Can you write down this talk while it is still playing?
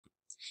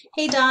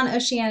Hey Don,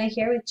 Oceana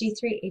here with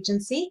G3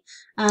 Agency.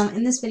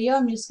 In this video,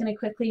 I'm just going to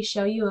quickly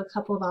show you a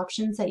couple of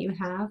options that you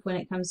have when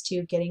it comes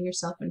to getting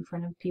yourself in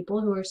front of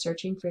people who are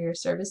searching for your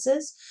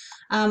services.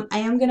 I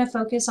am going to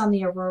focus on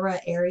the Aurora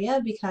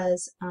area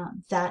because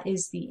that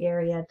is the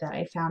area that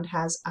I found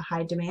has a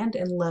high demand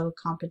and low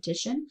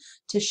competition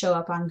to show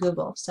up on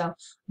Google. So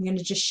I'm going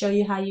to just show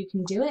you how you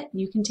can do it.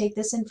 You can take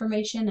this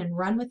information and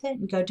run with it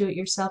and go do it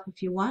yourself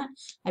if you want.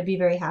 I'd be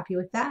very happy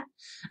with that.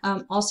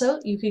 Also,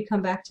 you could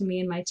come back to me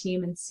and my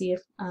team and see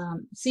if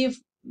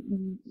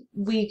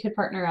we could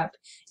partner up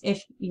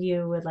if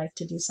you would like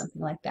to do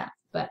something like that.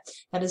 But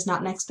that is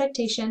not an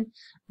expectation.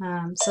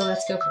 So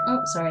let's go. Oh,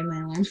 sorry,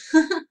 my alarm.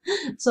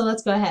 So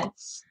let's go ahead.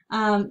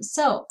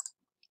 So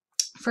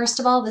first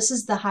of all, this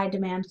is the high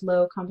demand,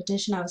 low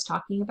competition I was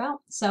talking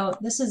about. So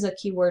this is a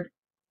keyword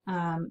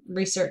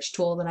research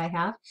tool that I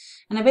have,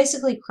 and I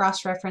basically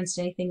cross-referenced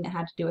anything that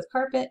had to do with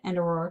carpet and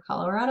Aurora,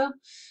 Colorado.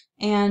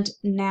 And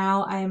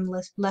now I am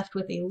left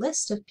with a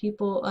list of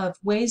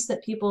ways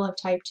that people have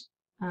typed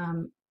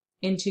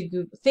into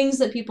Google, things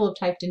that people have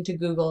typed into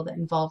Google that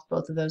involve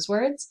both of those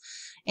words,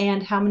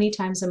 and how many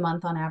times a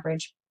month on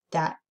average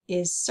that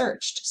is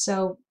searched.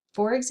 So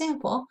for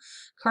example,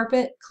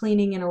 carpet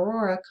cleaning in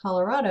Aurora,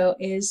 Colorado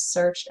is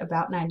searched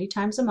about 90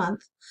 times a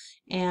month,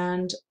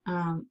 and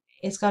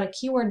it's got a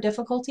keyword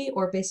difficulty,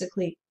 or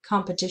basically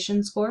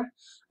competition score,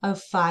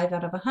 of 5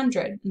 out of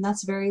 100, and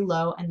that's very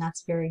low and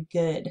that's very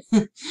good.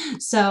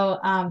 So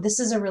this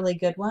is a really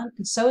good one,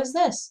 and so is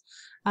this.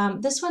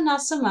 This one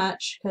not so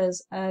much,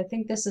 because I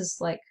think this is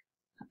like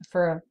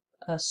for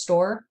a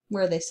store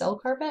where they sell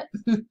carpet.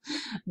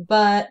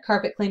 But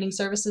carpet cleaning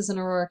services in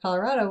Aurora,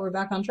 Colorado, we're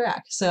back on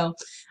track. So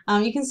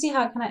you can see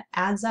how it kind of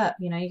adds up.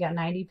 You know, you got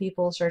 90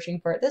 people searching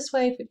for it this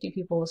way, 50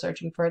 people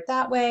searching for it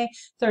that way,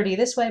 30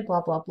 this way,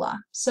 blah, blah, blah.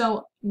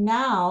 So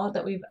now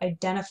that we've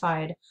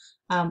identified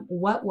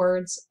what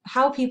words,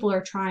 how people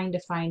are trying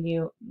to find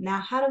you, now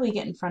how do we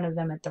get in front of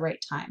them at the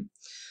right time?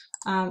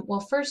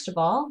 Well, first of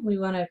all, we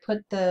want to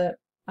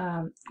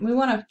we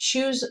want to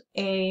choose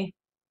a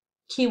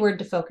keyword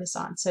to focus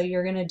on. So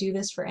you're going to do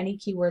this for any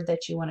keyword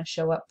that you want to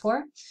show up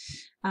for.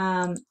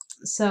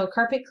 So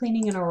carpet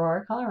cleaning in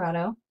Aurora,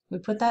 Colorado, we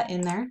put that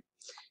in there.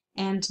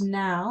 And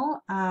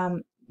now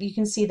you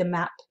can see the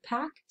map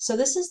pack. So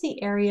this is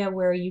the area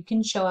where you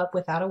can show up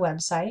without a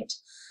website.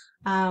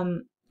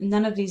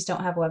 None of these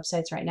don't have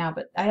websites right now,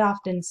 but I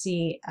often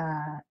see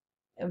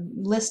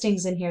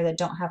listings in here that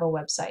don't have a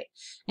website.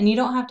 And you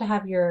don't have to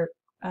have your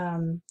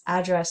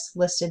address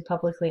listed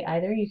publicly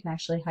either. You can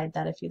actually hide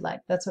that if you'd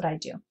like. That's what I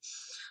do.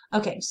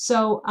 Okay,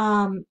 so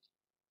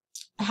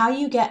how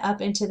you get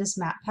up into this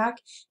map pack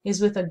is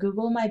with a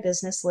Google My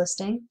Business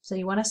listing. So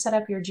you want to set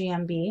up your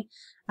GMB.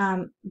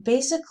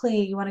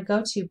 Basically, you want to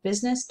go to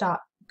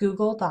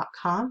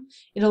business.google.com.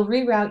 It'll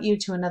reroute you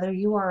to another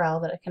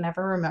URL that I can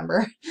never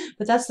remember,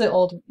 but that's the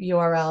old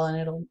URL, and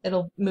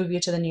it'll move you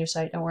to the new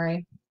site, don't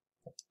worry.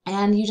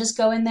 And you just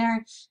go in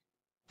there,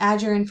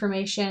 add your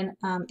information.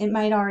 It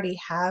might already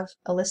have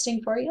a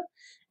listing for you,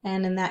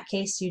 and in that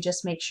case you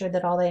just make sure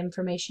that all the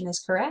information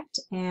is correct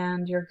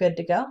and you're good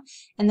to go.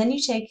 And then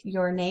you take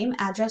your name,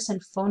 address,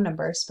 and phone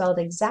number spelled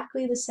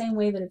exactly the same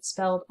way that it's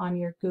spelled on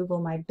your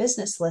Google My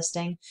Business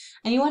listing,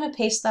 and you want to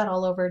paste that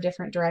all over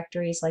different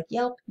directories like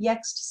Yelp,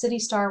 Yext,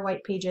 CityStar,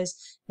 White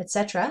Pages,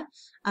 etc.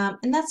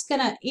 And that's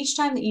gonna, each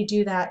time that you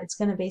do that, it's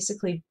gonna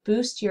basically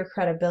boost your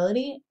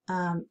credibility,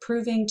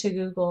 proving to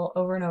Google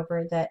over and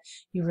over that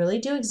you really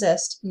do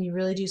exist and you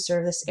really do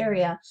serve this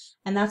area,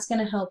 and that's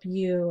gonna help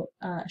you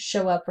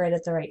show up right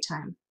at the right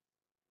time,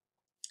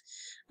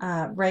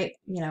 right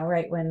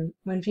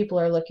when people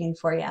are looking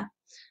for you.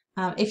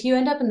 If you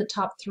end up in the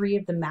top 3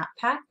 of the map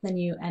pack, then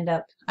you end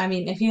up,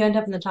 if you end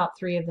up in the top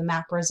 3 of the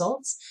map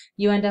results,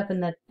 you end up in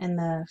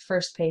the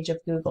first page of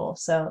Google.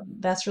 So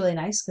that's really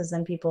nice, because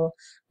then people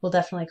will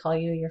definitely call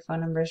you. Your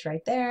phone number is right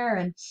there,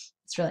 and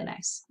it's really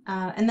nice.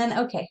 And then,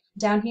 okay,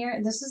 down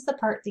here, this is the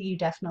part that you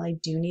definitely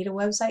do need a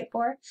website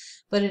for,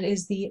 but it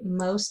is the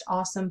most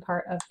awesome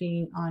part of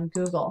being on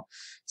Google.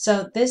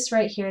 So this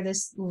right here,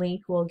 this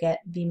link will get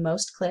the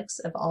most clicks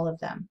of all of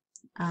them.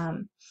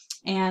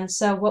 And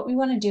so what we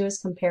want to do is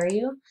compare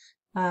you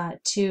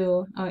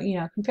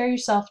compare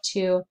yourself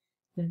to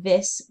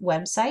this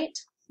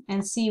website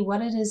and see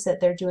what it is that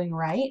they're doing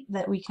right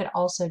that we could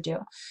also do.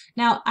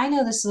 Now, I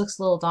know this looks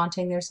a little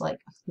daunting. There's like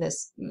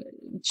this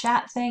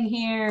chat thing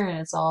here, and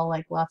it's all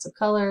like lots of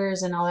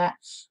colors and all that.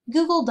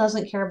 Google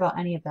doesn't care about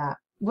any of that.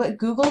 What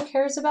Google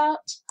cares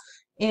about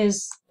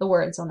is the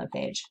words on the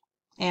page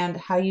and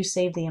how you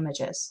save the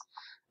images.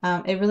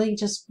 It really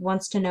just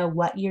wants to know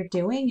what you're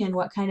doing and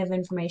what kind of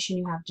information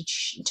you have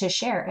to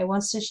share. It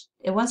wants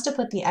to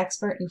put the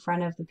expert in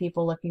front of the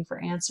people looking for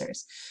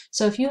answers.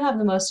 So if you have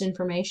the most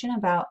information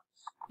about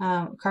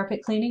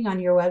carpet cleaning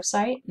on your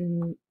website,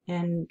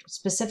 and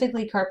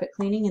specifically carpet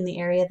cleaning in the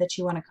area that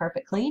you want to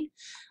carpet clean,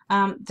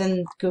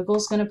 then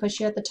Google's going to push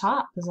you at the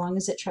top as long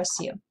as it trusts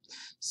you.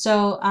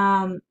 So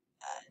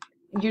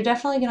you're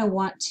definitely going to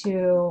want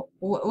to,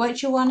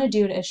 what you want to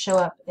do to show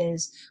up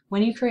is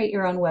when you create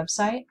your own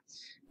website,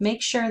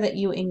 make sure that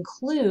you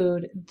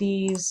include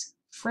these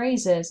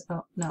phrases.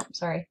 Oh, no,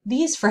 sorry.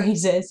 These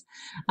phrases,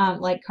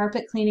 like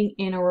carpet cleaning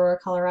in Aurora,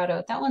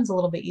 Colorado. That one's a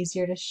little bit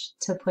easier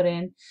to put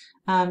in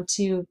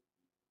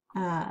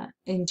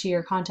into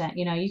your content.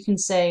 You know, you can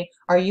say,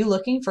 are you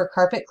looking for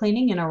carpet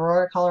cleaning in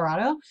Aurora,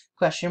 Colorado?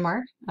 Question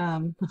mark.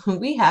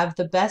 We have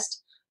the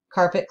best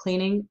carpet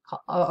cleaning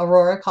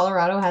Aurora,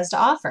 Colorado has to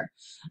offer.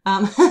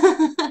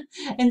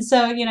 And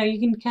so, you know, you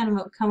can kind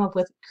of come up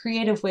with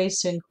creative ways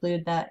to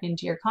include that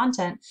into your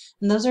content.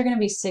 And those are going to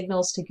be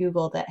signals to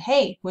Google that,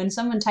 hey, when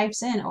someone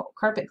types in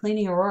carpet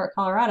cleaning Aurora,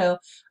 Colorado,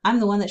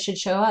 I'm the one that should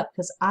show up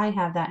because I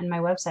have that in my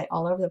website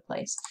all over the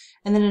place.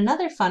 And then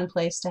another fun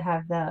place to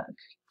have the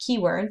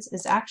keywords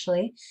is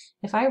actually,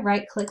 if I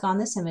right click on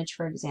this image,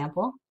 for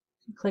example,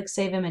 click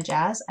Save Image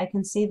As, I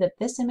can see that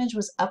this image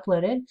was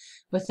uploaded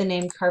with the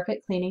name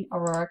Carpet Cleaning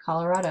Aurora,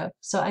 Colorado.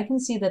 So I can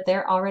see that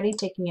they're already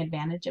taking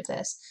advantage of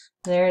this.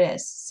 There it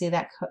is. See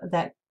that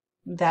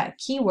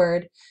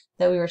keyword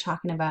that we were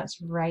talking about is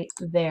right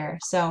there.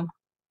 So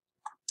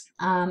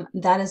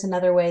that is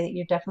another way that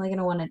you're definitely going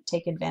to want to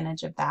take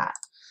advantage of that.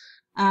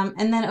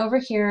 And then over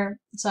here,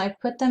 so I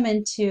put them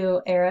into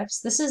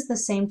Ahrefs. This is the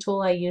same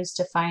tool I use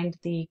to find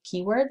the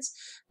keywords,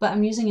 but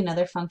I'm using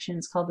another function.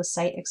 It's called the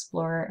Site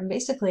Explorer, and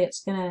basically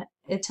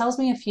it tells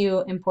me a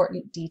few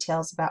important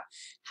details about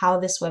how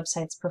this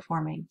website's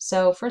performing.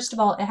 So first of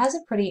all, it has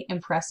a pretty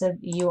impressive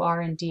UR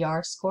and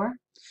DR score.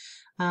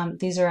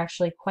 These are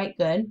actually quite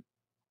good,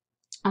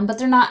 but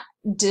they're not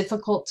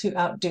difficult to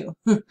outdo.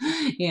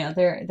 You know,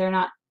 they're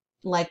not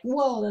like,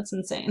 whoa, that's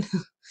insane.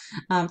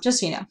 Just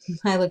so you know,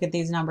 I look at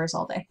these numbers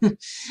all day.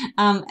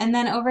 And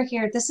then over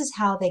here, this is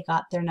how they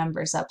got their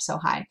numbers up so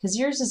high, because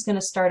yours is going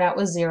to start out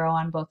with 0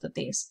 on both of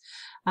these.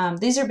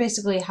 These are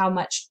basically how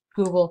much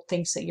Google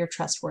thinks that you're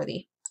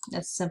trustworthy.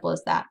 As simple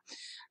as that.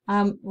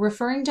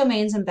 Referring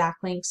domains and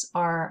backlinks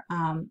are,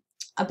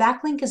 a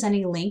backlink is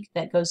any link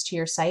that goes to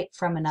your site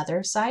from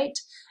another site,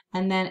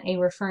 and then a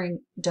referring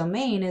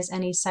domain is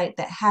any site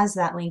that has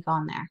that link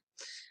on there.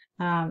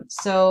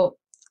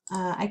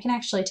 I can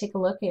actually take a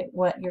look at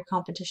what your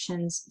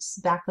competition's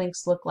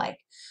backlinks look like.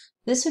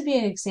 This would be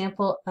an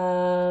example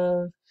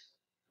of,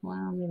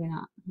 well, maybe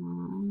not.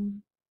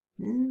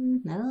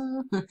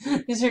 No.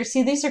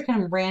 These are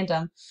kind of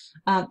random.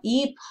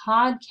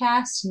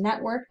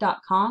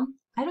 epodcastnetwork.com.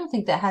 I don't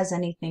think that has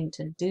anything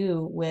to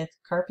do with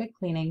carpet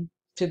cleaning,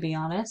 to be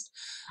honest.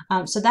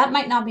 So that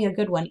might not be a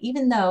good one,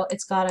 even though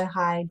it's got a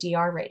high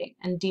DR rating.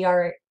 And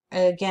DR,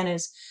 again,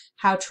 is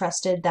how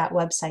trusted that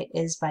website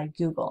is by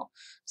Google.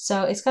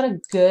 So it's got a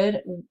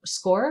good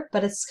score,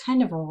 but it's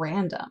kind of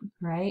random,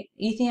 right?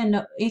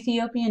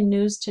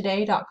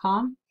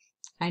 EthiopianNewsToday.com,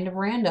 kind of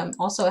random.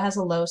 Also, it has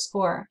a low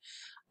score.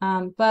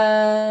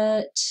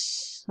 But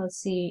let's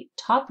see,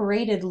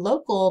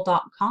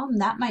 TopRatedLocal.com,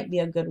 that might be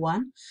a good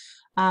one.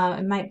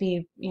 It might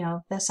be, you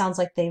know, that sounds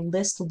like they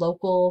list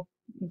local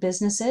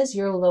businesses.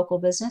 You're a local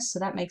business, so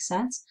that makes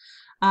sense.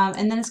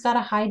 And then it's got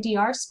a high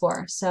DR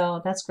score,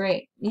 so that's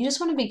great. You just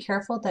want to be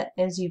careful that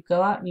as you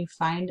go out and you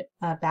find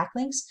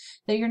backlinks,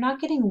 that you're not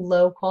getting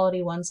low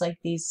quality ones like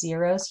these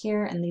zeros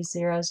here and these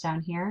zeros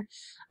down here.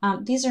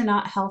 These are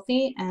not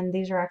healthy, and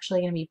these are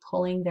actually going to be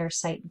pulling their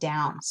site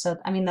down. So,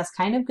 I mean, that's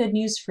kind of good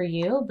news for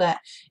you, but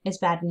it's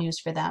bad news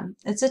for them.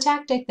 It's a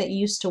tactic that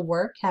used to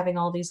work, having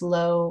all these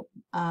low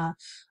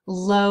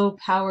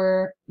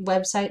power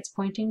websites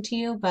pointing to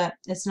you, but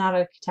it's not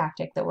a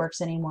tactic that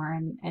works anymore.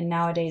 And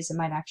nowadays, it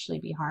might actually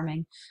be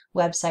harming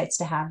websites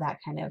to have that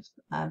kind of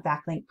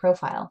backlink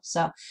profile.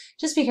 So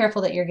just be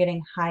careful that you're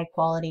getting high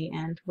quality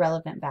and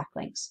relevant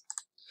backlinks.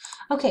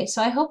 Okay,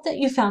 so I hope that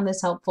you found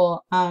this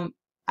helpful.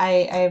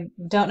 I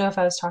don't know if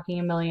I was talking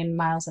a million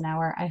miles an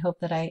hour. I hope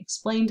that I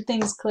explained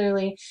things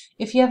clearly.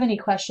 If you have any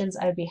questions,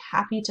 I'd be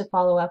happy to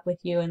follow up with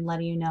you and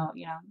let you know,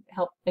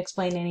 help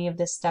explain any of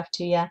this stuff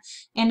to you.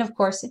 And of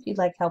course, if you'd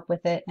like help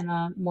with it in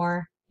a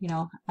more,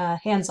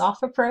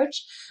 hands-off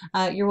approach,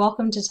 you're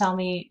welcome to tell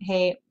me,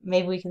 hey,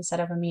 maybe we can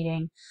set up a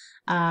meeting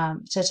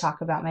to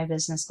talk about my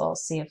business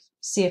goals, see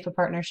if a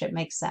partnership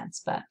makes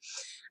sense. But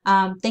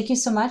thank you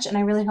so much, and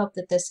I really hope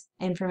that this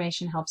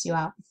information helps you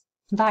out.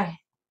 Bye.